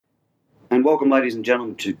And welcome, ladies and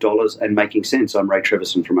gentlemen, to Dollars and Making Sense. I'm Ray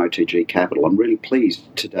Treverson from OTG Capital. I'm really pleased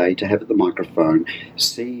today to have at the microphone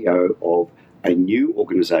CEO of a new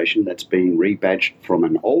organisation that's been rebadged from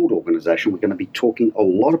an old organisation. We're going to be talking a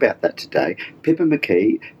lot about that today. Pippa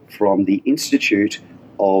McKee from the Institute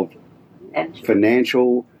of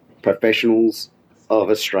Financial Professionals of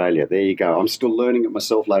Australia. There you go. I'm still learning it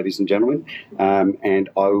myself, ladies and gentlemen.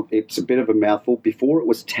 It's a bit of a mouthful. Before it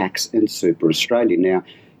was Tax and Super Australia. Now,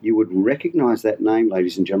 you would recognise that name,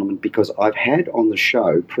 ladies and gentlemen, because I've had on the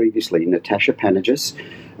show previously Natasha Panagis,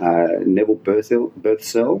 Neville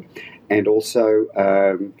Birthsell, and also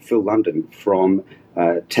Phil London from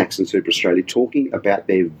Tax and Super Australia, talking about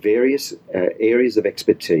their various areas of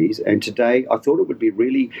expertise. And today I thought it would be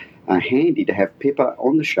really handy to have Pippa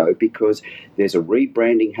on the show because there's a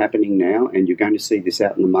rebranding happening now and you're going to see this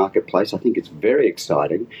out in the marketplace. I think it's very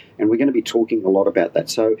exciting and we're going to be talking a lot about that.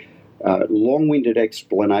 So long-winded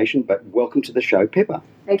explanation, but welcome to the show, Pippa.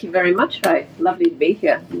 Thank you very much, Ray. Lovely to be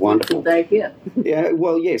here. Wonderful day here. Yeah,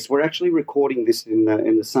 well, yes, we're actually recording this in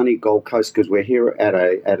the sunny Gold Coast because we're here at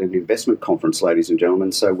an investment conference, ladies and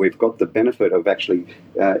gentlemen. So we've got the benefit of actually,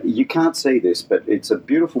 you can't see this, but it's a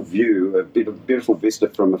beautiful view, a beautiful vista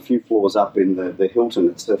from a few floors up in the Hilton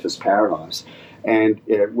at Surfers Paradise. And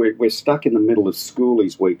we're stuck in the middle of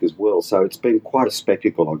Schoolies week as well, so it's been quite a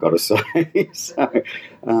spectacle, I've got to say. So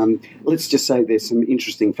let's just say there's some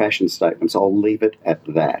interesting fashion statements. I'll leave it at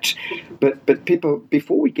that. But Pippa,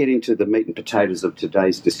 before we get into the meat and potatoes of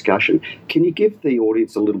today's discussion, can you give the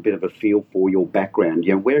audience a little bit of a feel for your background?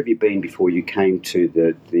 You know, where have you been before you came to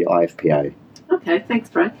the IFPA? Okay, thanks,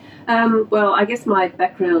 Ray. Well, I guess my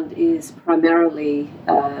background is primarily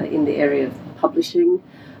in the area of publishing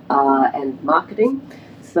and marketing.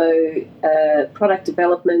 So product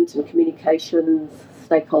development and communications,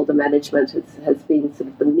 stakeholder management has been sort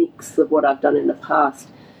of the mix of what I've done in the past.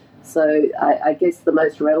 So I guess the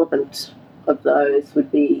most relevant of those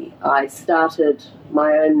would be I started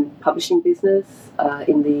my own publishing business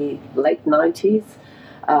in the late 90s,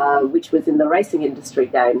 which was in the racing industry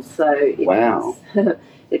games. So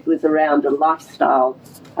it was around a lifestyle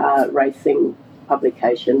racing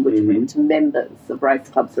publication which went to members of race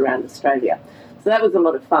clubs around Australia. So that was a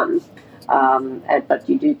lot of fun. But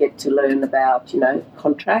you do get to learn about,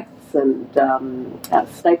 contracts and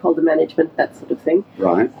stakeholder management, that sort of thing.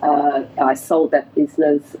 Right. I sold that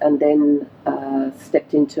business and then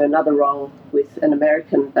stepped into another role with an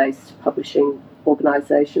American-based publishing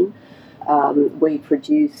organisation. We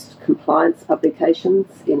produced compliance publications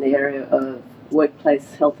in the area of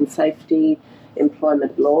workplace health and safety,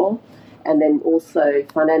 employment law, and then also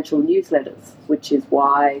financial newsletters, which is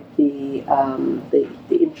why the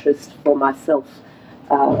interest for myself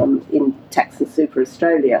in Tax and Super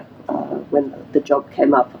Australia. When the job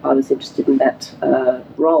came up, I was interested in that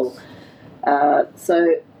role.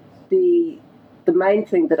 So the main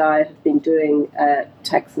thing that I have been doing at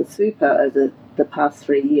Tax and Super over the past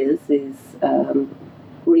 3 years is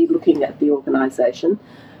re-looking at the organisation.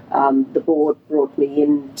 The board brought me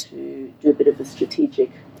in to do a bit of a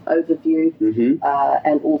strategic overview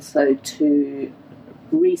and also to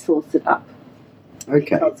resource it up.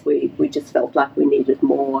 Okay. Because we just felt like we needed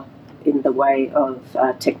more in the way of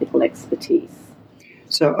technical expertise.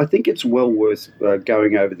 So I think it's well worth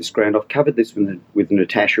going over this ground. I've covered this with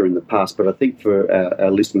Natasha in the past, but I think for our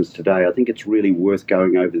listeners today, I think it's really worth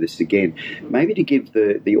going over this again. Maybe to give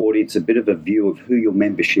the audience a bit of a view of who your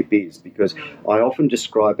membership is, because I often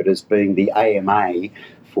describe it as being the AMA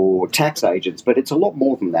for tax agents, but it's a lot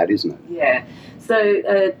more than that, isn't it? Yeah.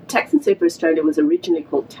 So Tax and Super Australia was originally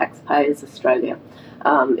called Taxpayers Australia.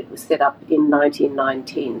 It was set up in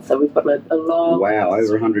 1919, so we've got a long... Wow,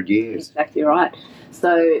 over 100 years. Exactly right.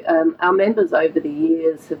 So our members over the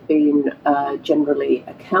years have been generally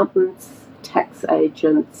accountants, tax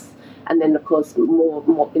agents, and then, of course,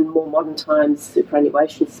 more in more modern times,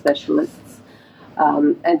 superannuation specialists.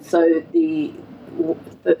 And so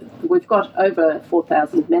we've got over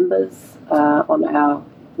 4,000 members on our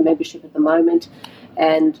membership at the moment,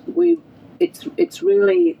 and it's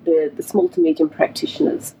really the small to medium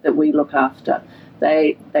practitioners that we look after.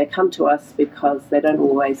 They come to us because they don't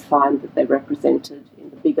always find that they're represented in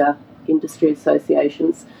the bigger industry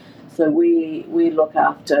associations. So we look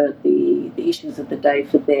after the issues of the day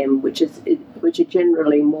for them, which are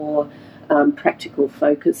generally more practical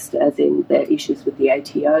focused, as in their issues with the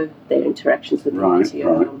ATO, their interactions with the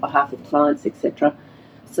ATO on behalf of clients, etc.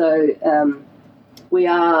 So we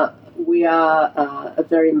are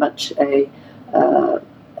very much a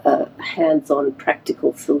hands-on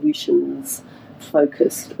practical solutions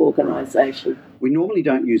focused organisation. We normally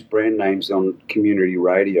don't use brand names on community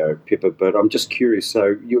radio, Pippa, but I'm just curious.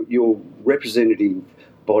 So your representative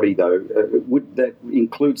body, though, would that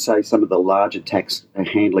include, say, some of the larger tax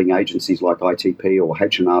handling agencies like ITP or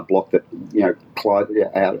H&R Block that,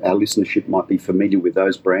 our listenership might be familiar with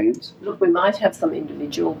those brands? Look, we might have some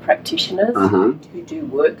individual practitioners who do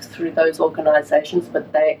work through those organisations,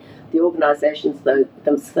 but the organisations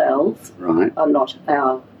themselves are not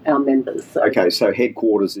our members. So. Okay, so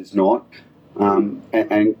headquarters is not.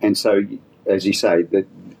 And so, as you say,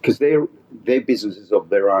 because they're businesses of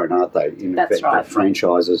their own, aren't they? That's effect, right.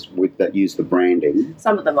 Franchises that use the branding.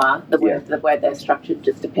 Some of them are. The way they're structured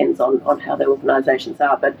just depends on how their organisations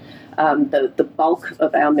are. But the bulk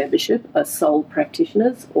of our membership are sole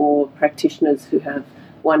practitioners or practitioners who have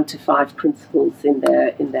 1 to 5 principals in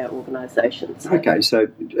their organisations. Okay, so,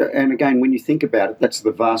 and again, when you think about it, that's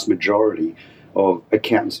the vast majority of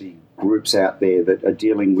accountancy groups out there that are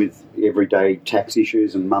dealing with everyday tax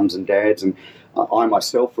issues and mums and dads. And I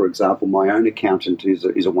myself, for example, my own accountant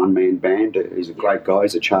is a one-man band. He's a great guy.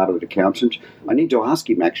 He's a chartered accountant. I need to ask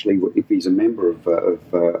him, actually, if he's a member of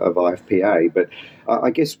IFPA. But I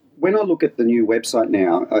guess when I look at the new website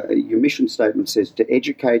now, your mission statement says to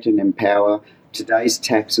educate and empower today's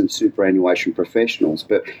tax and superannuation professionals.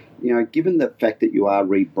 But, given the fact that you are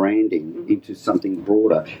rebranding into something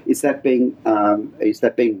broader, is that being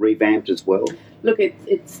revamped as well? Look,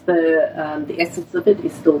 it's the essence of it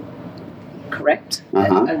is still correct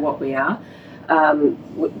and what we are.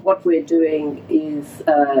 What we're doing is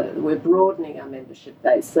we're broadening our membership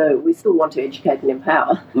base, so we still want to educate and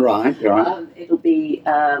empower. Right. It'll be,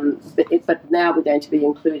 but now we're going to be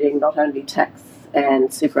including not only tax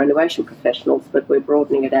and superannuation professionals, but we're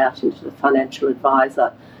broadening it out into the financial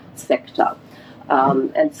advisor sector.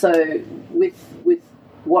 And so with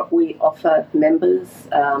what we offer members,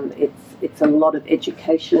 it's a lot of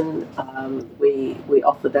education. We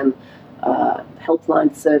offer them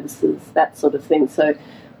helpline services, that sort of thing. So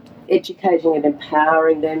educating and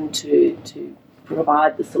empowering them to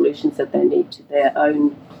provide the solutions that they need to their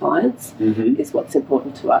own clients is what's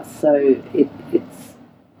important to us. So it's,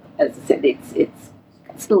 as I said, it's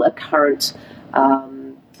still a current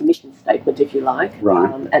mission statement, if you like.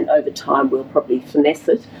 Right. And over time we'll probably finesse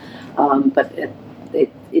it. But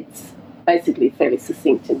it's basically fairly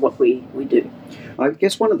succinct in what we do. I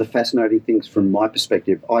guess one of the fascinating things from my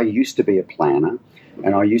perspective, I used to be a planner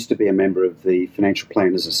and I used to be a member of the Financial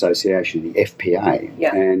Planners Association, the FPA.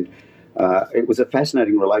 Yeah. And it was a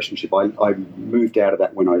fascinating relationship. I moved out of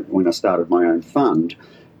that when I started my own fund,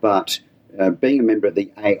 but being a member of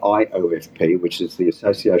the AIOFP, which is the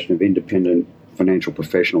Association of Independent Financial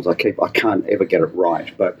Professionals, I can't ever get it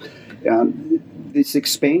right, but this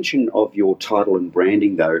expansion of your title and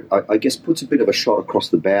branding, though, I guess puts a bit of a shot across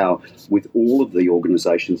the bow with all of the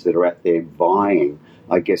organisations that are out there vying,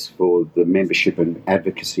 I guess, for the membership and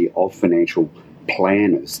advocacy of financial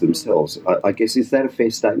planners themselves. I guess, is that a fair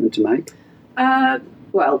statement to make?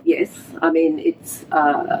 Well, yes. I mean, it's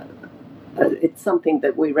something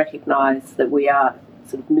that we recognise that we are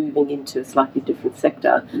sort of moving into a slightly different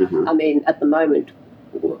sector. I mean, at the moment,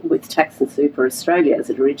 with Tax and Super Australia, as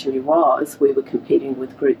it originally was, we were competing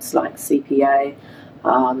with groups like CPA,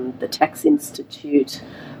 the Tax Institute,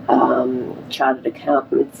 Chartered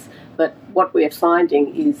Accountants. But what we're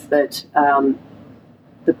finding is that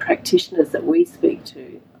the practitioners that we speak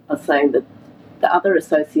to are saying that the other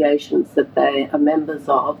associations that they are members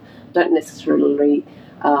of don't necessarily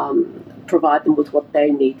provide them with what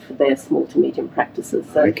they need for their small to medium practices.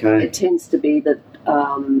 So it tends to be that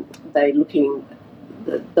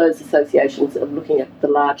those associations are looking at the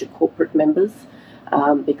larger corporate members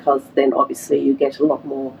because then obviously you get a lot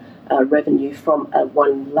more revenue from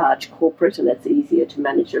one large corporate, and it's easier to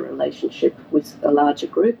manage a relationship with a larger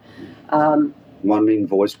group. One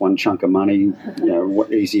invoice, one chunk of money,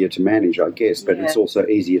 easier to manage, I guess, but it's also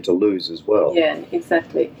easier to lose as well. Yeah,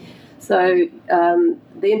 exactly. So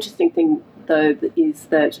the interesting thing, though, is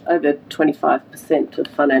that over 25% of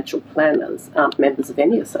financial planners aren't members of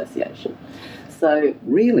any association. So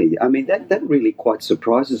really? I mean, that really quite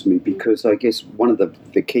surprises me, because I guess one of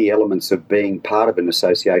the key elements of being part of an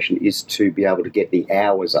association is to be able to get the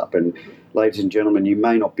hours up. And ladies and gentlemen, you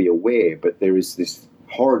may not be aware, but there is this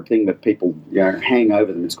horrid thing that people hang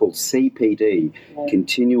over them. It's called CPD,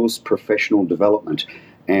 Continuous Professional Development.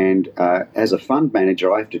 And as a fund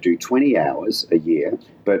manager, I have to do 20 hours a year,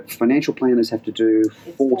 but financial planners have to do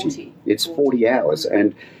 40. It's 40 hours.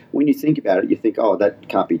 And when you think about it, you think, oh, that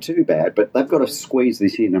can't be too bad, but they've got to squeeze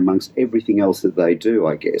this in amongst everything else that they do,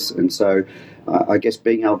 I guess. And so I guess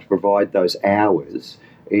being able to provide those hours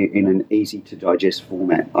in an easy-to-digest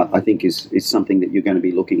format, I think is something that you're going to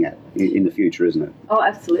be looking at in the future, isn't it? Oh,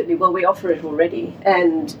 absolutely. Well, we offer it already,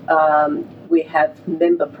 and we have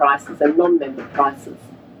member prices and non-member prices.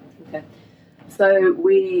 Okay. So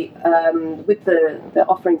we, with the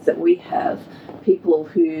offerings that we have, people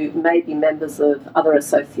who may be members of other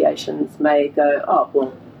associations may go, oh,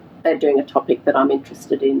 well, they're doing a topic that I'm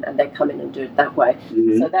interested in, and they come in and do it that way.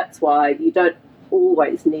 Mm-hmm. So that's why you don't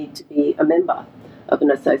always need to be a member of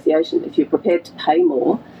an association. If you're prepared to pay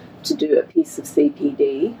more to do a piece of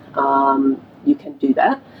CPD, you can do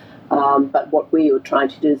that. But what we are trying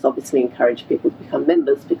to do is obviously encourage people to become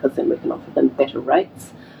members, because then we can offer them better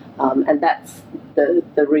rates. And that's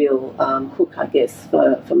the real hook, I guess,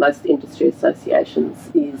 for most industry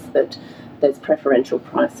associations, is that there's preferential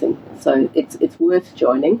pricing. So it's worth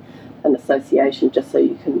joining an association just so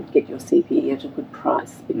you can get your CPE at a good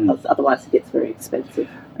price, because otherwise it gets very expensive.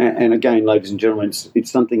 And again, ladies and gentlemen,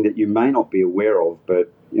 it's something that you may not be aware of,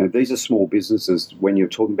 but these are small businesses. When you're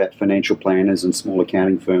talking about financial planners and small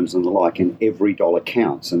accounting firms and the like, and every dollar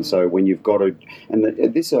counts. And so when you've got to, and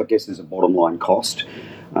this, I guess, is a bottom line cost.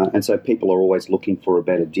 And so people are always looking for a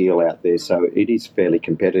better deal out there. So it is fairly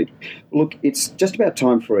competitive. Look, it's just about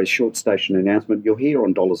time for a short station announcement. You're here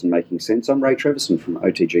on Dollars and Making Sense. I'm Ray Treverson from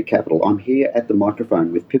OTG Capital. I'm here at the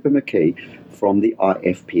microphone with Pippa McKee from the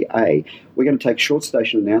IFPA. We're going to take a short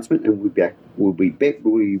station announcement, and we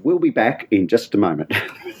will be back in just a moment.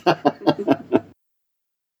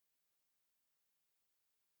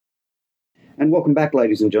 And welcome back,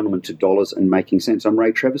 ladies and gentlemen, to Dollars and Making Sense. I'm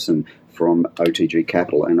Ray Treverson from OTG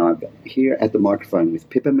Capital, and I'm here at the microphone with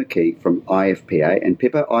Pippa McKee from IFPA. And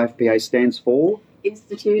Pippa, IFPA stands for?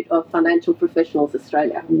 Institute of Financial Professionals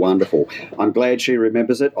Australia. Wonderful. I'm glad she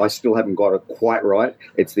remembers it. I still haven't got it quite right.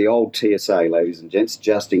 It's the old TSA, ladies and gents,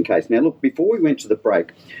 just in case. Now, look, before we went to the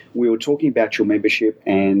break, we were talking about your membership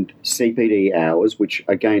and CPD hours, which,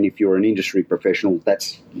 again, if you're an industry professional,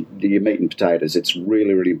 that's your meat and potatoes. It's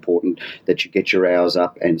really, really important that you get your hours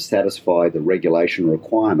up and satisfy the regulation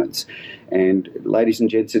requirements. And, ladies and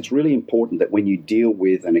gents, it's really important that when you deal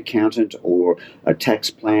with an accountant or a tax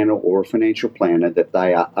planner or a financial planner, that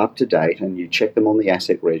they are up to date and you check them on the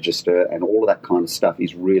asset register, and all of that kind of stuff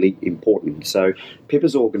is really important. So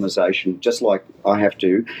Pippa's organisation, just like I have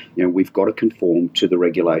to, we've got to conform to the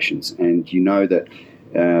regulations. And you know that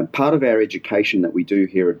part of our education that we do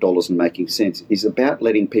here at Dollars and Making Sense is about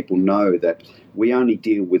letting people know that we only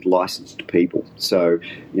deal with licensed people. So,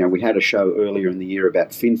 we had a show earlier in the year about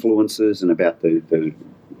finfluencers and about the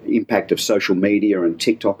impact of social media and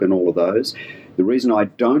TikTok and all of those. The reason I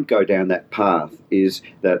don't go down that path is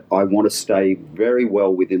that I want to stay very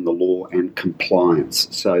well within the law and compliance,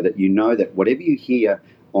 so that you know that whatever you hear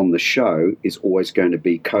on the show is always going to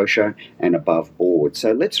be kosher and above board.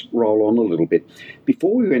 So let's roll on a little bit.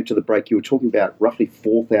 Before we went to the break, you were talking about roughly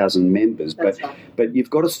 4,000 members, but you've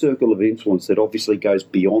got a circle of influence that obviously goes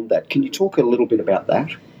beyond that. Can you talk a little bit about that?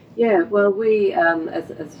 Yeah, well, we,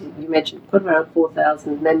 as you mentioned, got around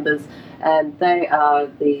 4,000 members, and they are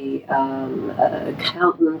the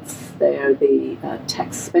accountants, they are the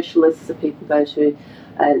tax specialists that people go to,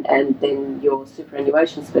 and then your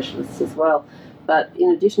superannuation specialists as well. But in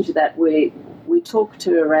addition to that, we talk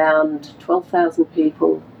to around 12,000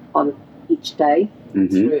 people on each day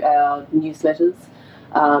through our newsletters.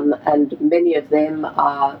 And many of them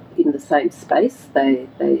are in the same space. They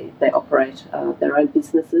operate their own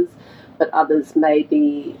businesses, but others may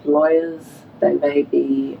be lawyers. They may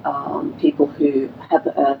be people who have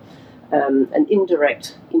an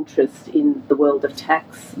indirect interest in the world of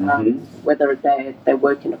tax, whether they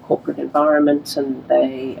work in a corporate environment and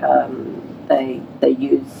they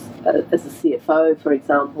use as a CFO, for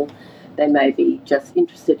example. They may be just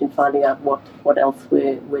interested in finding out what else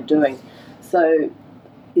we're doing. So.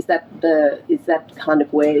 Is that kind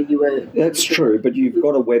of where you were? That's true, but you've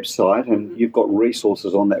got a website and you've got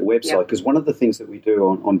resources on that website, because one of the things that we do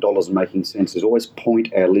on Dollars and Making Sense is always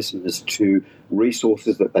point our listeners to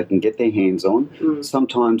resources that they can get their hands on.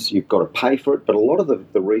 Sometimes you've got to pay for it, but a lot of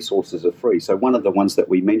the resources are free. So one of the ones that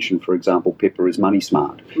we mentioned, for example, Pippa, is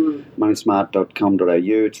MoneySmart.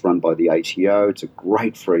 MoneySmart.com.au. It's run by the ATO. It's a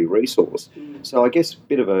great free resource. So I guess a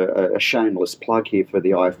bit of a shameless plug here for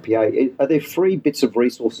the IFPA. Are there free bits of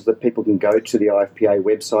resources that people can go to the IFPA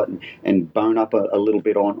website and bone up a little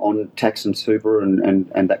bit on tax and super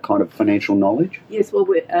and that kind of financial knowledge? Yes, well,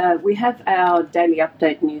 we have our daily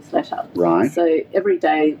update newsletter. Right. So every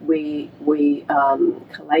day we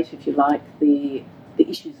collate, if you like, the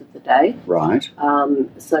issues of the day. Right.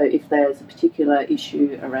 So if there's a particular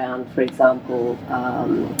issue around, for example,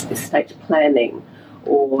 estate planning,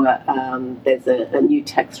 or there's a new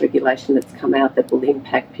tax regulation that's come out that will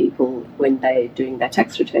impact people when they're doing their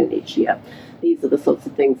tax return each year. These are the sorts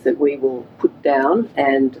of things that we will put down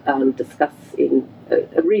and discuss in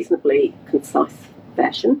a reasonably concise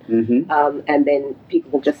fashion, and then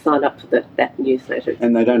people will just sign up for that newsletter.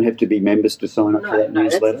 And they don't have to be members to sign up for that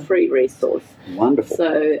newsletter? No, that's a free resource. Wonderful.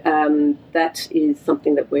 So that is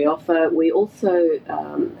something that we offer. We also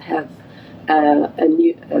have a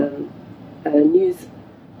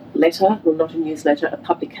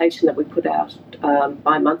publication that we put out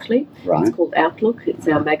bi-monthly. Right. It's called Outlook. It's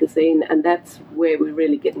our magazine, and that's where we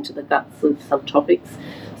really get into the guts of some topics.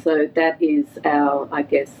 So that is our, I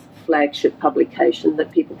guess, flagship publication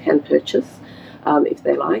that people can purchase if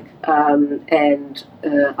they like. And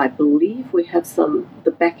I believe we have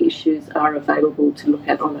the back issues are available to look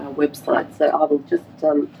at on our website. So I will just,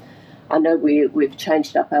 I know we've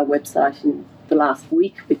changed up our website in the last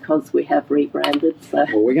week because we have rebranded. So.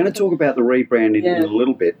 Well, we're going to talk about the rebranding in a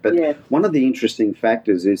little bit, but one of the interesting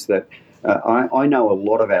factors is that I know a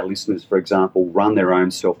lot of our listeners, for example, run their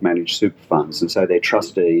own self-managed super funds, and so they're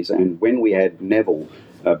trustees. And when we had Neville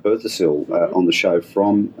Berthasell on the show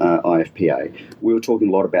from IFPA, we were talking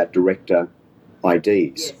a lot about director IDs.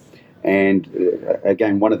 Yes. And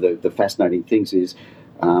again, one of the fascinating things is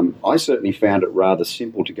I certainly found it rather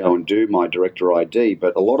simple to go and do my director ID,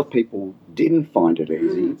 but a lot of people didn't find it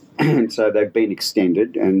easy, and so they've been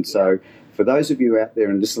extended. And so for those of you out there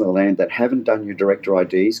in Listener Land that haven't done your director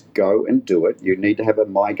IDs, go and do it. You need to have a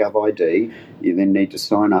MyGov ID. You then need to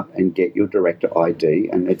sign up and get your director ID,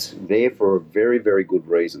 and it's there for a very, very good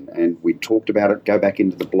reason. And we talked about it. Go back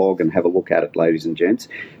into the blog and have a look at it, ladies and gents.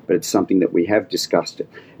 But it's something that we have discussed.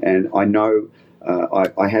 And I know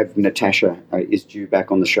I have Natasha is due back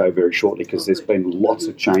on the show very shortly because there's been lots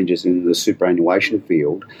of changes in the superannuation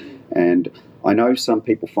field, and I know some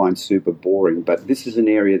people find super boring, but this is an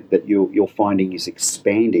area that you're finding is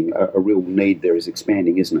expanding. A real need there is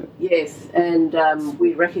expanding, isn't it? Yes, and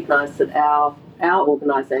we recognise that our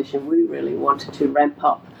organisation, we really wanted to ramp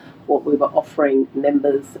up what we were offering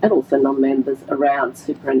members and also non-members around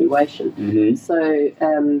superannuation. Mm-hmm. So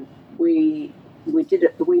we did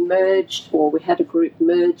it. We merged, or we had a group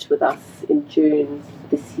merge with us in June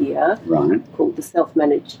this year, right, called the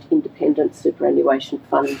Self-Managed Independent Superannuation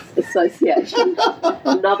Funds Association.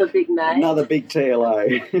 Another big name. Another big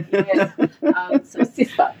TLA. Yes. So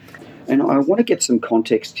SIFA. And I want to get some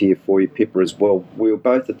context here for you, Pippa, as well. We were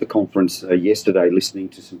both at the conference yesterday listening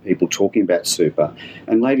to some people talking about super.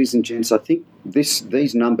 And ladies and gents, I think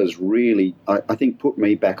these numbers really, I think, put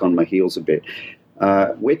me back on my heels a bit.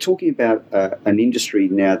 We're talking about an industry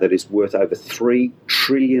now that is worth over $3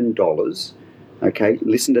 trillion. Okay,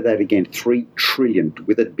 listen to that again, $3 trillion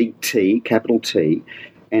with a big T, capital T,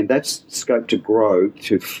 and that's scoped to grow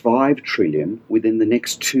to $5 trillion within the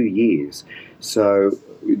next 2 years. So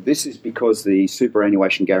this is because the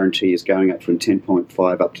superannuation guarantee is going up from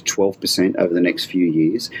 10.5 up to 12% over the next few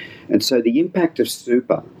years. And so the impact of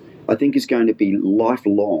super, I think, is going to be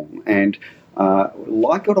lifelong. And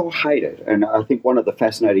like it or hate it, and I think one of the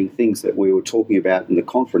fascinating things that we were talking about in the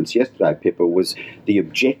conference yesterday, Pippa, was the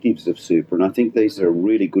objectives of super, and I think these are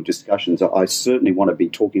really good discussions. I certainly want to be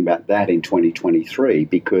talking about that in 2023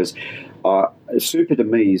 because super to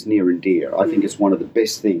me is near and dear. I think it's one of the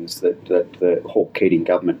best things that the Hawke-Keating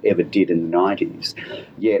government ever did in the 90s,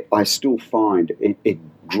 yet I still find it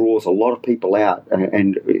draws a lot of people out,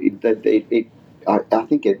 and I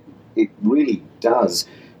think it really does.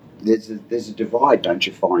 There's a divide, don't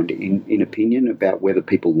you find, in opinion about whether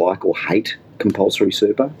people like or hate compulsory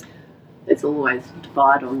super? There's always a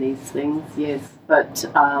divide on these things, yes. But,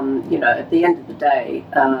 at the end of the day,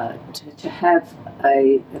 to have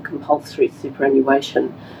a compulsory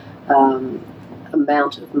superannuation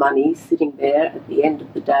amount of money sitting there at the end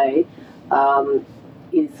of the day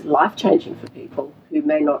is life-changing for people who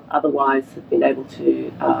may not otherwise have been able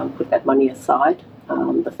to put that money aside.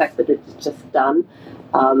 The fact that it's just done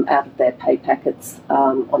out of their pay packets,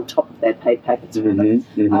 on top of their pay packets,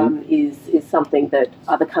 is something that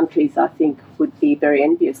other countries, I think, would be very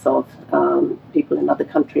envious of. People in other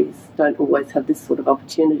countries don't always have this sort of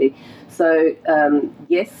opportunity. So,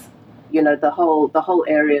 yes, the whole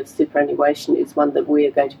area of superannuation is one that we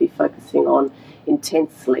are going to be focusing on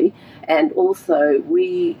intensely. And also,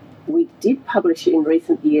 we did publish in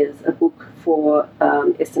recent years a book for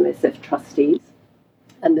SMSF trustees.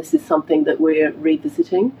 And this is something that we're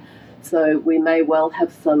revisiting. So we may well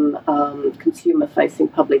have some consumer-facing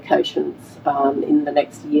publications in the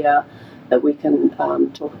next year that we can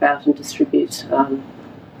talk about and distribute,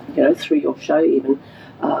 through your show even.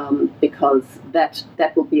 because that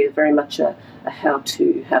will be very much a how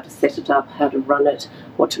to set it up, how to run it,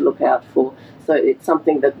 what to look out for. So it's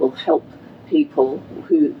something that will help people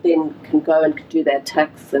who then can go and do their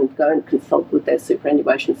tax and go and consult with their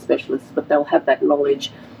superannuation specialists, but they'll have that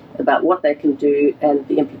knowledge about what they can do and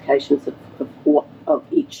the implications of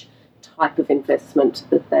each type of investment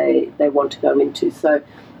that they want to go into. So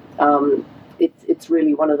it's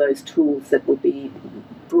really one of those tools that will be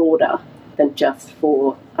broader than just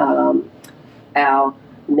for our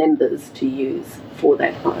members to use for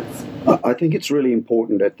their clients. I think it's really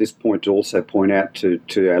important at this point to also point out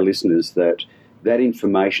to our listeners that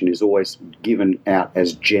information is always given out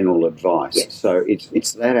as general advice. Yes. So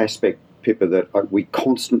it's that aspect, Pippa, that we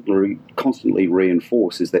constantly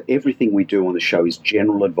reinforce, is that everything we do on the show is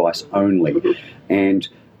general advice only. Mm-hmm. And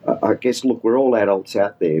I guess, look, we're all adults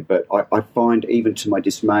out there, but I find, even to my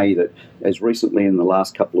dismay, that as recently in the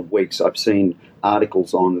last couple of weeks, I've seen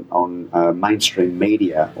articles on mainstream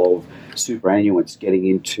media of superannuants getting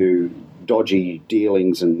into dodgy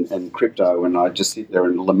dealings and crypto, and I just sit there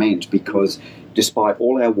and lament, because despite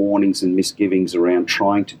all our warnings and misgivings around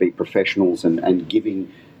trying to be professionals and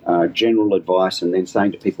giving general advice and then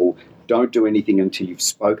saying to people, don't do anything until you've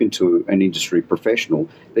spoken to an industry professional,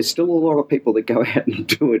 there's still a lot of people that go out and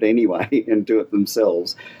do it anyway and do it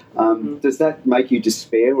themselves. Does that make you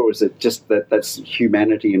despair, or is it just that's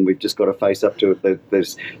humanity and we've just got to face up to it, that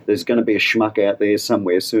there's going to be a schmuck out there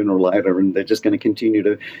somewhere sooner or later and they're just going to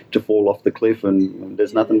continue to fall off the cliff and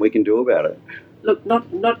there's nothing we can do about it? Look,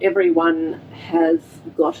 not everyone has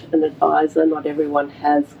got an advisor, not everyone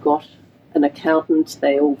has got an accountant.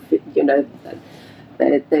 They all fit,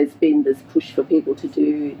 there's been this push for people to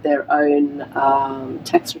do their own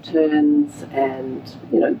tax returns, and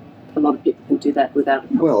a lot of people can do that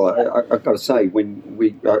without. Well, I've got to say, when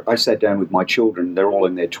I sat down with my children, they're all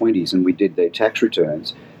in their 20s, and we did their tax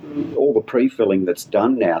returns. All the pre-filling that's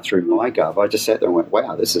done now through MyGov, I just sat there and went,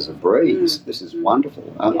 wow, this is a breeze. This is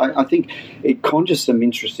wonderful. I think it conjures some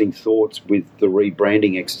interesting thoughts with the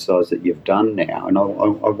rebranding exercise that you've done now, and I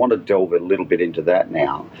want to delve a little bit into that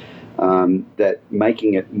now. That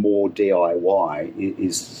making it more DIY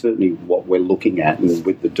is certainly what we're looking at, and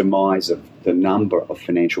with the demise of the number of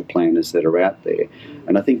financial planners that are out there.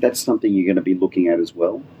 And I think that's something you're going to be looking at as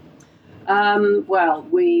well. Well,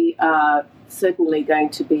 we are certainly going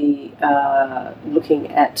to be looking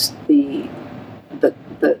at the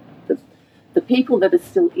people that are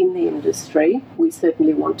still in the industry. We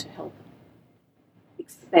certainly want to help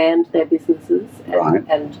expand their businesses,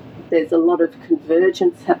 and there's a lot of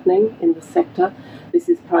convergence happening in the sector. This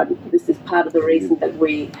is part of the reason that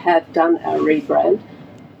we have done our rebrand,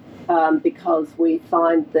 because we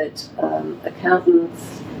find that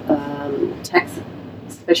accountants, tax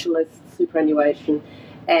specialists, superannuation,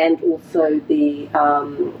 and also the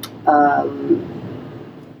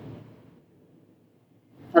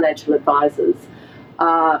financial advisors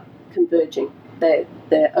are converging.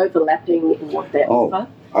 They're overlapping in what they offer.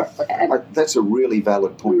 That's a really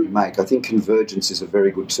valid point you make. I think convergence is a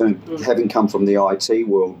very good term. Having come from the IT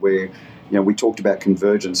world, where we talked about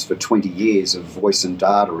convergence for 20 years of voice and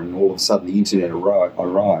data, and all of a sudden the internet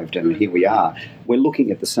arrived, and here we are. We're looking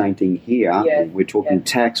at the same thing here. Yeah. We're talking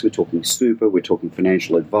tax, we're talking super, we're talking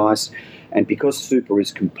financial advice, and because super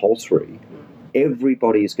is compulsory,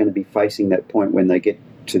 everybody is going to be facing that point when they get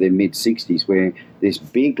to their mid-60s, where this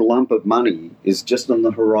big lump of money is just on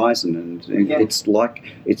the horizon, and it's like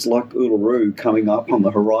Uluru coming up on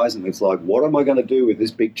the horizon. It's like, what am I going to do with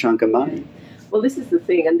this big chunk of money? Well, this is the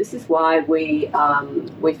thing, and this is why we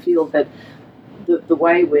feel that the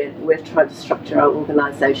way we're trying to structure our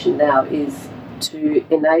organisation now is to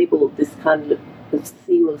enable this kind of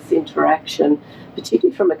seamless interaction,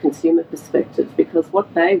 particularly from a consumer perspective, because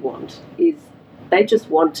what they want is they just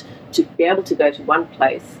want to be able to go to one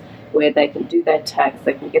place where they can do their tax,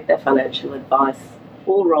 they can get their financial advice,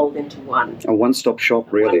 all rolled into one. A one-stop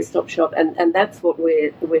shop, really. One-stop shop, and that's what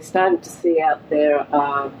we're starting to see out there.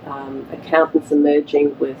 Accountants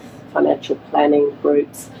emerging with financial planning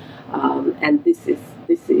groups, and this is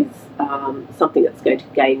something that's going to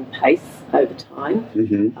gain pace over time.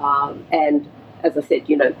 And as I said,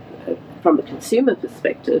 from a consumer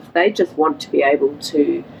perspective, they just want to be able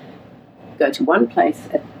to go to one place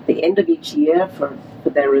at the end of each year for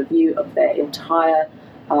their review of their entire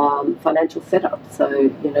financial setup. So,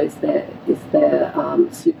 is their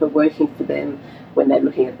super working for them when they're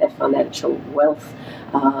looking at their financial wealth?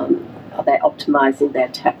 are they optimising their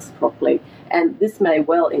tax properly? And this may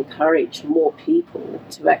well encourage more people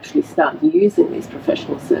to actually start using these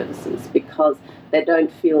professional services because they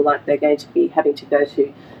don't feel like they're going to be having to go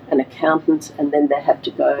to an accountant and then they have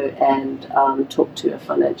to go and talk to a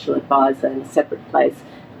financial advisor in a separate place,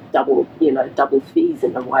 double fees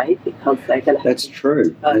in a way because they're going to have That's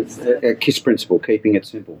true. A KISS principle, keeping it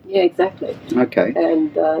simple. Yeah, exactly. Okay.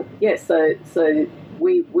 And so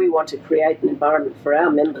we want to create an environment for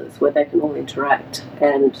our members where they can all interact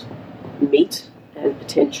and meet and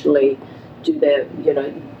potentially do their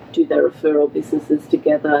referral businesses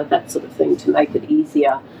together, that sort of thing, to make it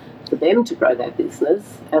easier for them to grow their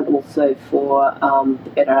business and also for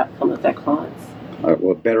the better outcome of their clients.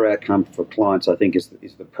 Well, better outcome for clients, I think, is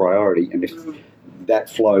the priority, and if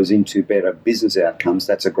that flows into better business outcomes,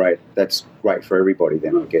 that's great for everybody.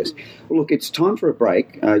 Then I guess. Well, look, it's time for a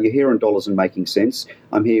break. You're here on Dollars and Making Sense.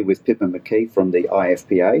 I'm here with Pippa McKee from the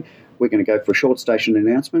IFPA. We're going to go for a short station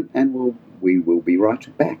announcement, and we will be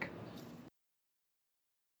right back.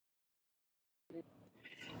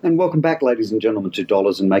 And welcome back, ladies and gentlemen, to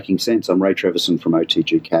Dollars and Making Sense. I'm Ray Treverson from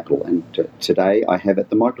OTG Capital, and today I have at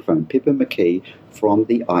the microphone Pippa McKee from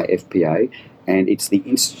the IFPA, and it's the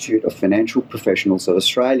Institute of Financial Professionals of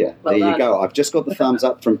Australia. Well there done. You go. I've just got the thumbs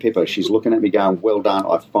up from Pippa. She's looking at me going, well done,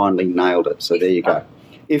 I finally nailed it. So there you go.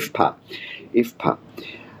 IFPA.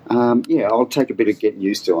 Yeah, I'll take a bit of getting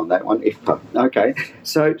used to on that one. IFPA. Okay.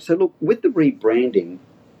 So look, with the rebranding,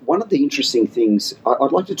 one of the interesting things,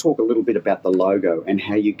 I'd like to talk a little bit about the logo and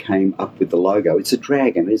how you came up with the logo. It's a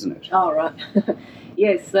dragon, isn't it? Oh, right.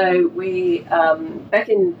 Yes, so we, back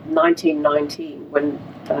in 1919, when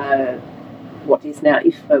what is now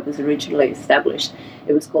IFPA was originally established,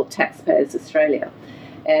 it was called Taxpayers Australia.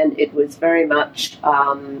 And it was very much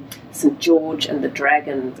St George and the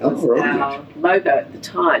Dragon was our logo at the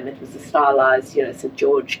time. It was a stylised, St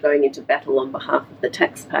George going into battle on behalf of the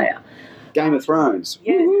taxpayer. Game of Thrones.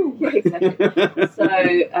 Yeah, exactly.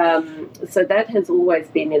 So that has always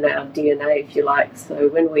been in our DNA, if you like. So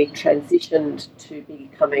when we transitioned to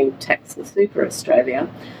becoming Tax and Super Australia,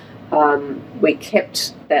 we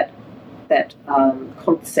kept that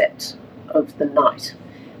concept of the knight.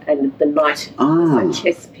 And the knight is a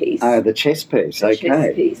chess piece. The chess piece, okay.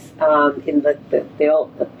 Chess piece in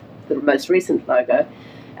the most recent logo.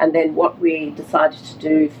 And then what we decided to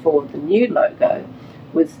do for the new logo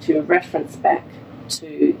was to reference back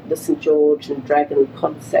to the St George and Dragon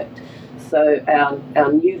concept. So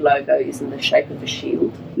our new logo is in the shape of a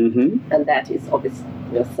shield, and that is obviously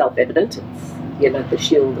self-evident. It's the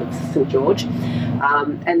shield of St George.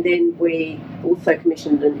 And then we also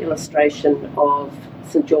commissioned an illustration of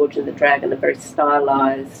St George and the Dragon, a very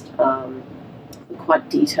stylised, quite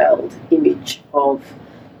detailed image of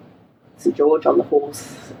St George on the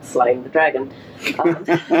horse slaying the dragon.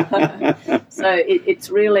 So it's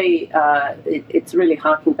really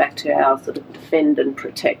harking back to our sort of defend and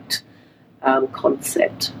protect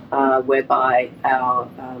concept, whereby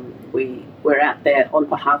we're out there on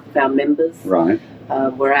behalf of our members. Right.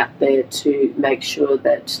 We're out there to make sure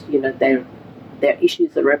that their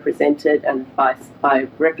issues are represented, and by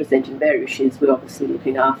representing their issues, we're obviously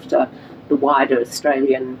looking after the wider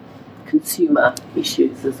Australian consumer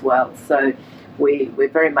issues as well. So we're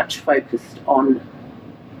very much focused on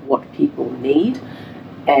what people need,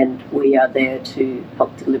 and we are there to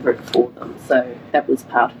help deliver it for them. So that was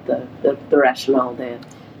part of the rationale there.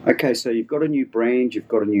 Okay, so you've got a new brand, you've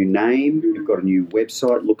got a new name, you've got a new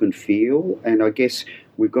website, look and feel, and I guess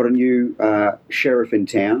we've got a new sheriff in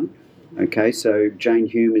town. Okay, so Jane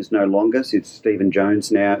Hume is no longer, it's Stephen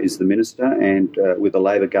Jones now is the minister, and with the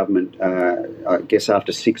Labor government, I guess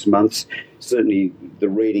after 6 months, certainly the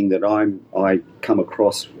reading that I come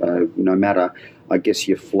across, no matter, I guess,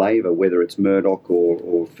 your flavour, whether it's Murdoch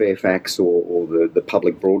or Fairfax or the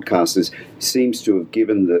public broadcasters, seems to have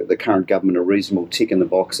given the current government a reasonable tick in the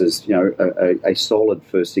boxes, a solid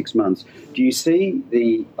first 6 months. Do you see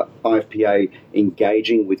the IFPA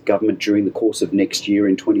engaging with government during the course of next year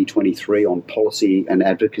in 2023 on policy and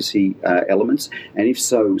advocacy elements? And if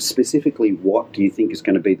so, specifically, what do you think is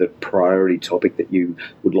going to be the priority topic that you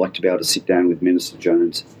would like to be able to sit down with Minister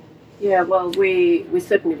Jones? Yeah, well, we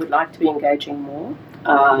certainly would like to be engaging more.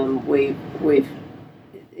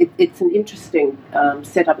 It's an interesting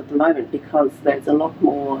setup at the moment because there's a lot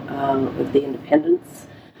more of the independents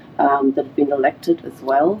that have been elected as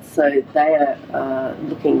well. So they are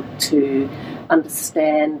looking to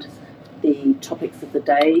understand the topics of the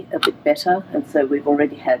day a bit better, and so we've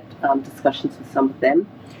already had discussions with some of them.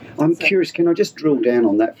 I'm curious, can I just drill down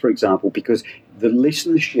on that, for example, because the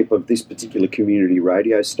listenership of this particular community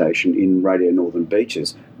radio station in Radio Northern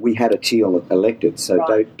Beaches, we had a teal elected. So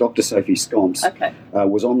Right. Dr. Sophie Scomps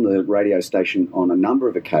was on the radio station on a number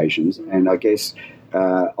of occasions, and I guess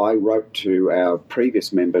I wrote to our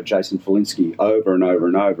previous member, Jason Falinsky, over and over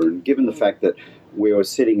and over, and given the fact that we were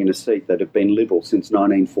sitting in a seat that had been Liberal since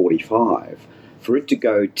 1945, for it to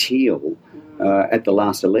go teal at the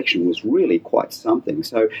last election was really quite something.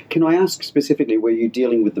 So can I ask specifically, were you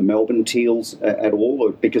dealing with the Melbourne Teals at all,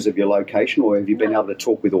 or because of your location, or have you been able to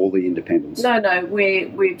talk with all the independents? No,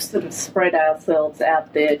 we've sort of spread ourselves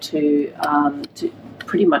out there to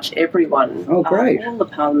pretty much everyone. Oh, great. All the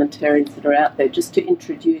parliamentarians that are out there, just to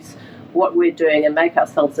introduce what we're doing and make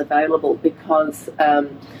ourselves available, because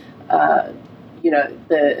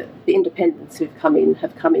the independents who've come in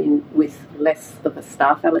have come in with less of a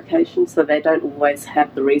staff allocation, so they don't always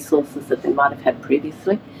have the resources that they might have had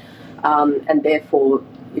previously, and therefore,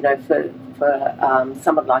 for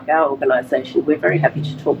someone like our organisation, we're very happy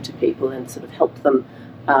to talk to people and sort of help them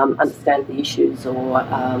understand the issues, or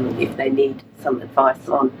if they need some advice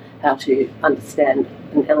on how to understand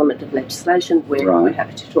an element of legislation, we're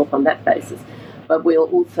happy to talk on that basis. But we'll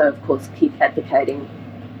also, of course, keep advocating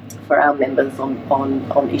for our members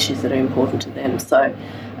on issues that are important to them. So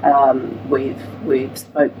we've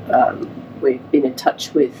been in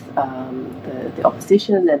touch with the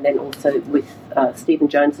opposition, and then also with Stephen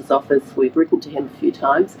Jones's office. We've written to him a few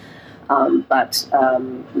times, but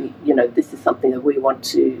this is something that we want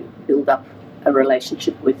to build up a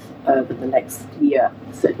relationship with over the next year,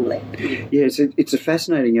 certainly. Yes, it's a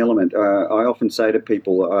fascinating element. I often say to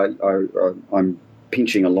people, I'm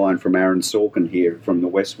pinching a line from Aaron Sorkin here from the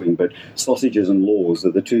West Wing, but sausages and laws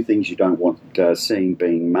are the two things you don't want seeing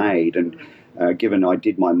being made. And given I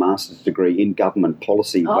did my master's degree in government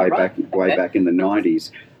policy way back in the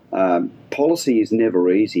 90s, policy is never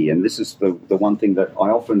easy, and this is the one thing that I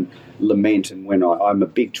often lament. And when I'm a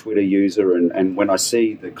big Twitter user, and when I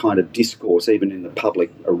see the kind of discourse, even in the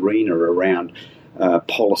public arena, around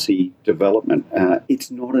policy development, it's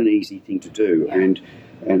not an easy thing to do.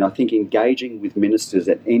 And I think engaging with ministers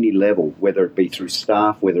at any level, whether it be through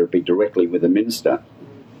staff, whether it be directly with a minister,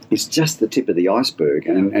 is just the tip of the iceberg.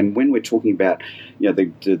 And when we're talking about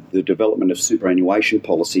the development of superannuation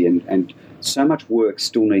policy, and so much work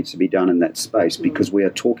still needs to be done in that space, because we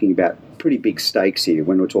are talking about pretty big stakes here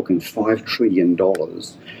when we're talking $5 trillion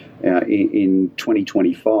in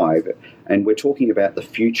 2025, and we're talking about the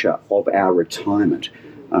future of our retirement.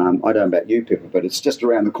 I don't know about you, Pippa, but it's just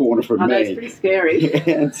around the corner from me. It's pretty scary.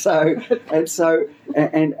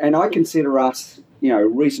 and I consider us,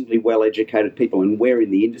 reasonably well-educated people, and we're in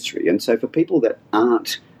the industry. And so for people that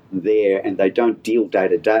aren't there and they don't deal day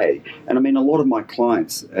to day, and I mean, a lot of my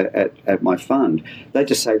clients at my fund, they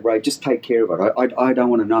just say, Ray, just take care of it. I don't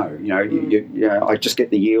want to know. I just get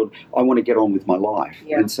the yield. I want to get on with my life.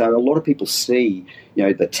 Yeah. And so a lot of people see,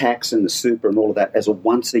 the tax and the super and all of that as a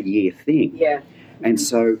once-a-year thing. Yeah. And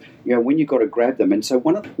so, when you've got to grab them. And so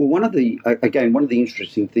one of the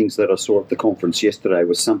interesting things that I saw at the conference yesterday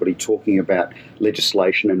was somebody talking about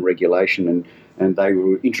legislation and regulation, and they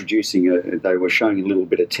were they were showing a little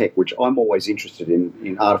bit of tech, which I'm always interested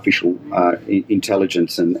in artificial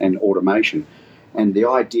intelligence and automation. And the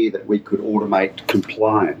idea that we could automate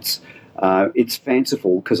compliance, it's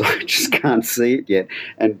fanciful because I just can't see it yet.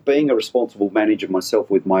 And being a responsible manager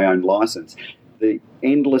myself with my own license, the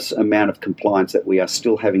endless amount of compliance that we are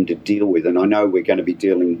still having to deal with, and I know we're going to be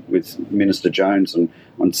dealing with Minister Jones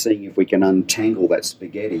on seeing if we can untangle that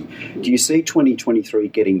spaghetti. Do you see 2023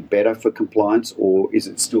 getting better for compliance, or is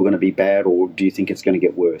it still going to be bad, or do you think it's going to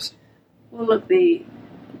get worse? Well, look, the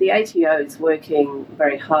ATO is working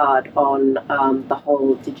very hard on the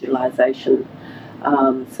whole digitalisation.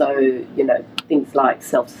 So, things like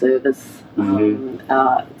self-service.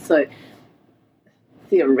 So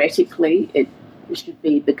theoretically, it should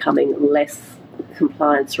be becoming less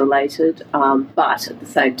compliance related, but at the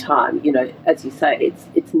same time, as you say,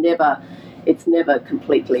 it's never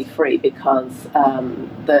completely free, because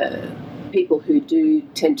the people who do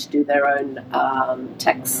tend to do their own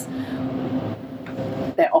tax,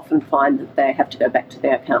 they often find that they have to go back to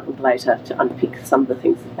their accountant later to unpick some of the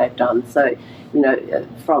things that they've done. So,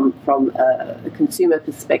 from a consumer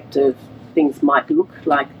perspective, things might look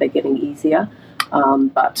like they're getting easier,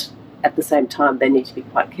 but at the same time, they need to be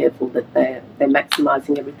quite careful that they're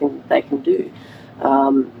maximising everything that they can do.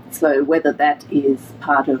 So whether that is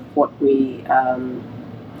part of what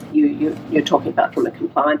you're talking about from a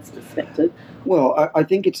compliance perspective. Well, I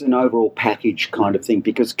think it's an overall package kind of thing,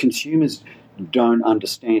 because consumers don't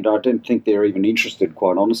understand. I don't think they're even interested,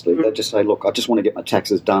 quite honestly. They just say, look, I just want to get my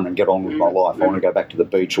taxes done and get on with my life. I want to go back to the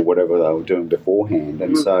beach or whatever they were doing beforehand.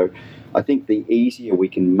 And so I think the easier we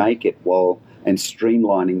can make it and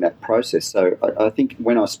streamlining that process. So I think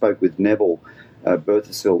when I spoke with Neville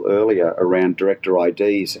Berthasell earlier around director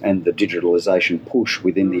IDs and the digitalisation push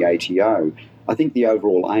within the ATO, I think the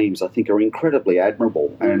overall aims, are incredibly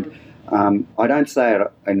admirable. And I don't say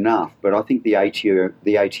it enough, but I think the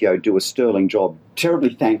ATO do a sterling job.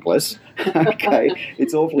 Terribly thankless. Okay,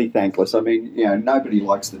 it's awfully thankless. I mean, nobody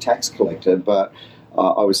likes the tax collector, but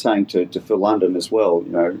I was saying to Phil London as well,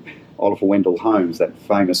 Oliver Wendell Holmes, that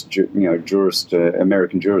famous jurist,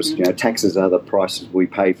 American jurist, taxes are the prices we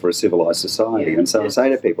pay for a civilised society. And so I say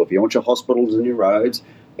to people, if you want your hospitals and your roads,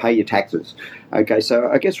 pay your taxes. Okay, so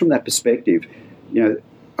I guess from that perspective,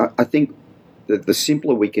 I think the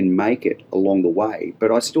simpler we can make it along the way, but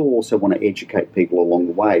I still also want to educate people along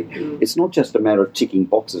the way. It's not just a matter of ticking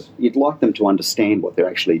boxes. You'd like them to understand what they're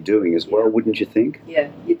actually doing as well, wouldn't you think? Yeah,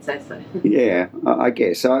 you'd say so. Yeah, I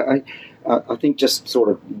guess. I think just sort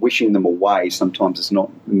of wishing them away sometimes is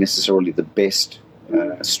not necessarily the best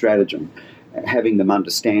stratagem. Having them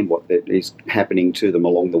understand what is happening to them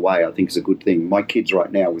along the way, I think, is a good thing. My kids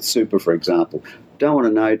right now with super, for example, don't want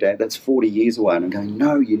to know, Dad, that's 40 years away. And I'm going,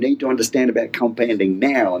 no, you need to understand about compounding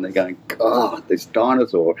now. And they're going, God, this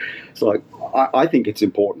dinosaur. It's like, I think it's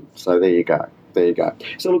important. So there you go.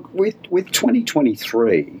 So look, with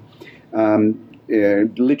 2023,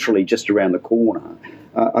 literally just around the corner,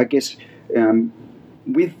 I guess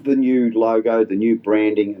with the new logo, the new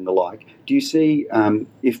branding and the like, do you see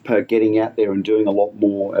IFPA getting out there and doing a lot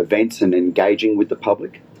more events and engaging with the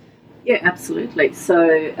public? Yeah, absolutely. So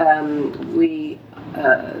we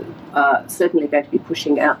are certainly going to be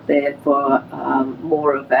pushing out there for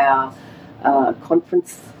more of our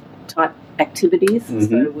conference-type activities.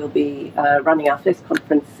 So we'll be running our first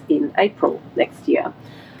conference in April next year.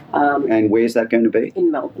 And where's that going to be?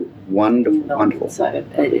 In Melbourne. Wonderful. So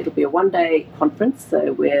it'll be a one-day conference,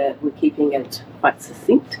 so we're keeping it quite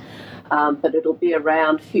succinct. But it'll be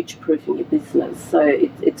around future-proofing your business. So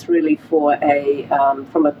it's really for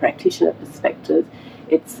from a practitioner perspective,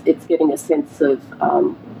 it's getting a sense of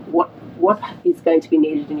what is going to be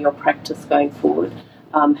needed in your practice going forward,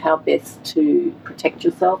 how best to protect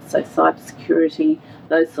yourself, so cybersecurity,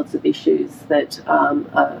 those sorts of issues that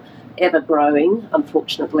are ever growing,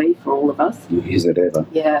 unfortunately, for all of us. Is it ever?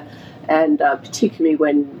 Yeah. And particularly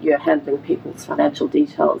when you're handling people's financial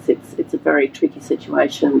details, it's a very tricky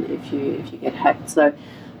situation if you get hacked. So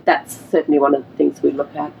that's certainly one of the things we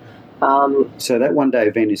look at. So that one-day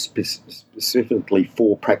event is specifically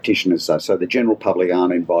for practitioners, though, so the general public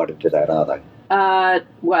aren't invited to that, are they?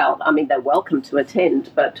 Well, I mean, they're welcome to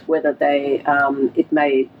attend, but whether they, it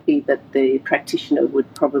may be that the practitioner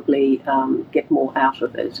would probably get more out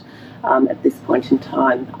of it at this point in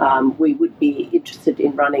time. We would be interested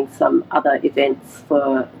in running some other events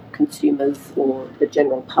for consumers or the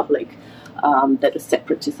general public that are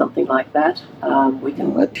separate to something like that.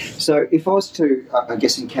 So if I was to, I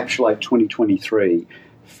guess, encapsulate 2023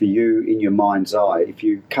 for you in your mind's eye, if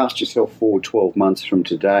you cast yourself forward 12 months from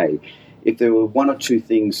today, if there were one or two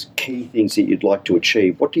key things that you'd like to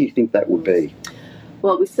achieve, what do you think that would be?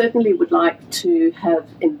 Well, we certainly would like to have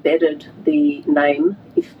embedded the name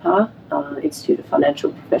IFPA, Institute of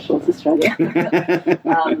Financial Professionals Australia,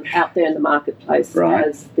 out there in the marketplace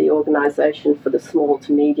as the organisation for the small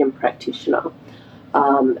to medium practitioner.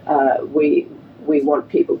 We want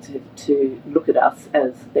people to look at us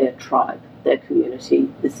as their tribe, their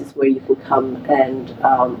community. This is where you can come, and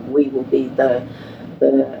we will be the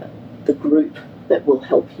group that will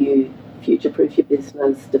help you future-proof your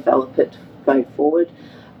business, develop it going forward,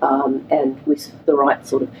 and with the right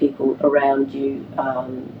sort of people around you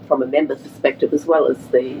from a member perspective as well as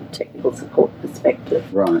the technical support perspective.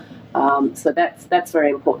 Right. So that's very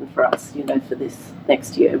important for us, for this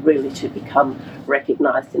next year, really to become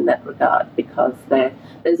recognised in that regard, because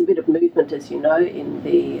there's a bit of movement, as you know, in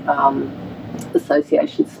the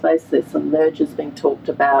association space. There's some mergers being talked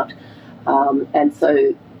about, and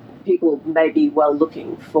so people may be well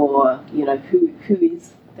looking for, who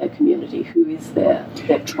is their community, who is their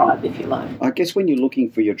tribe, if you like. I guess when you're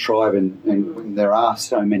looking for your tribe, and when there are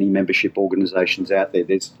so many membership organisations out there,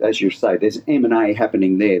 there's, as you say, there's M&A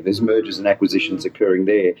happening there, there's mergers and acquisitions occurring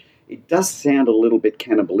there. It does sound a little bit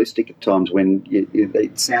cannibalistic at times when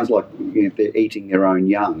it sounds like they're eating their own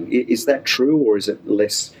young. Is that true, or is it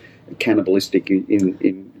less cannibalistic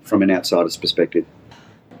in from an outsider's perspective?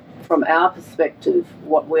 From our perspective,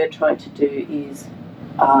 what we're trying to do is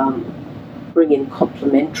bring in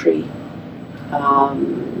complementary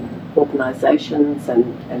organisations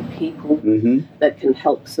and people that can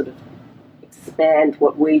help sort of expand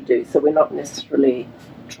what we do. So we're not necessarily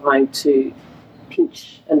trying to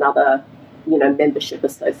pinch another, membership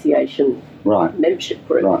association membership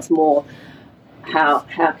group. Right. It's more how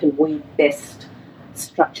can we best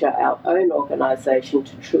structure our own organisation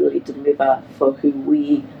to truly deliver for who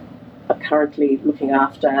we are currently looking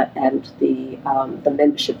after, and the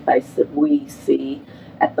membership base that we see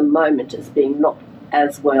at the moment as being not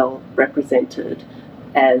as well represented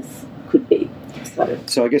as could be.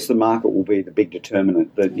 So I guess the market will be the big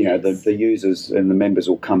determinant. That the users and the members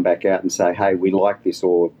will come back out and say, "Hey, we like this,"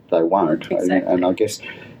 or they won't. Exactly. And I guess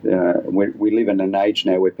we live in an age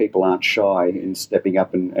now where people aren't shy in stepping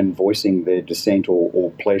up and voicing their dissent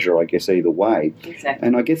or pleasure. I guess either way. Exactly.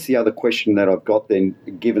 And I guess the other question that I've got then,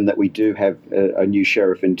 given that we do have a new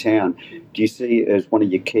sheriff in town, do you see as one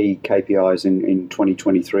of your key KPIs in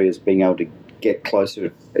 2023 as being able to get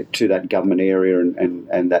closer to that government area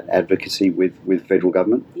and that advocacy with federal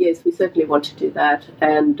government? Yes, we certainly want to do that,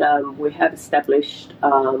 and we have established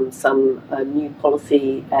some new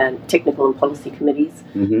policy and technical and policy committees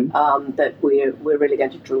that we're really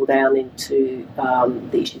going to drill down into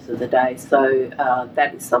the issues of the day. So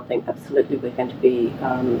that is something absolutely we're going to be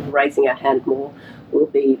raising our hand more. We'll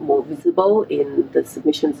be more visible in the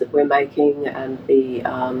submissions that we're making and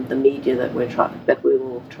the media that we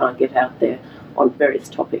will try and get out there on various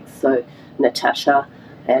topics. So Natasha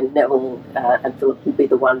and Neville and Philip will be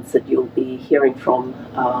the ones that you'll be hearing from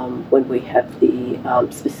when we have the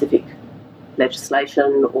specific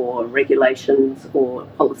legislation or regulations or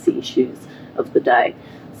policy issues of the day.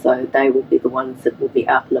 So they will be the ones that will be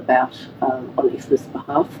out and about on IFMA's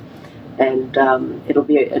behalf. And it'll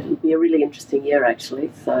be a really interesting year,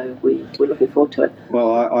 actually. So we're looking forward to it.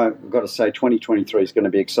 Well, I've got to say, 2023 is going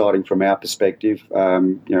to be exciting from our perspective.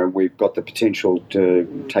 We've got the potential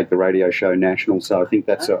to take the radio show national, so I think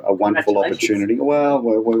that's a wonderful opportunity. Well,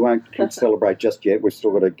 we won't celebrate just yet. We've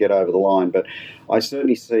still got to get over the line, but I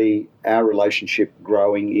certainly see our relationship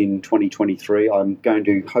growing in 2023. I'm going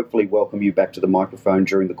to hopefully welcome you back to the microphone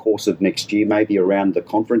during the course of next year, maybe around the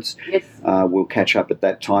conference. Yes. We'll catch up at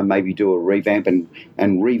that time, maybe do a revamp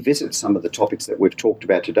and revisit some of the topics that we've talked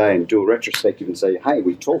about today and do a retrospective and say, hey,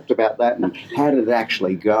 we talked about that and how did it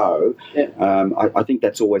actually go? Yeah. I think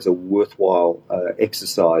that's always a worthwhile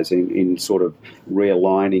exercise in sort of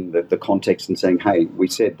realigning the context and saying, hey, we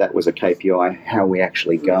said that was a KPI, how are we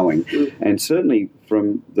actually going? Mm-hmm. And certainly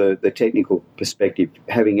from the technical perspective,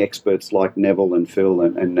 having experts like Neville and Phil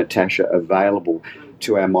and Natasha available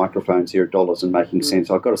to our microphones here at Dollars and Making Sense,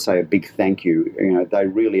 I've got to say a big thank you. They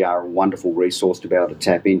really are a wonderful resource to be able to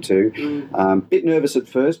tap into. Bit nervous at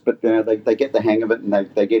first, but they get the hang of it and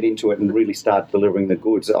they get into it and really start delivering the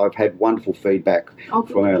goods. I've had wonderful feedback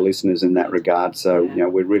from our listeners in that regard. So,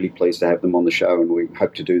 we're really pleased to have them on the show and we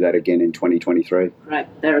hope to do that again in 2023. Great.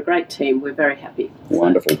 They're a great team. We're very happy.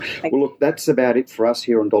 Wonderful. Well, look, that's about it for us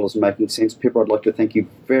here on Dollars and Making Sense. Pippa, I'd like to thank you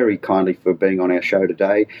very kindly for being on our show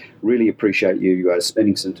today. Really appreciate you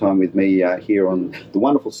spending some time with me here on the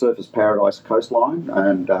wonderful Surfers Paradise coastline,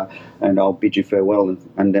 and I'll bid you farewell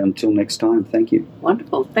and until next time. Thank you.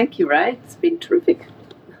 Wonderful. Thank you, Ray. It's been terrific.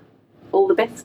 All the best.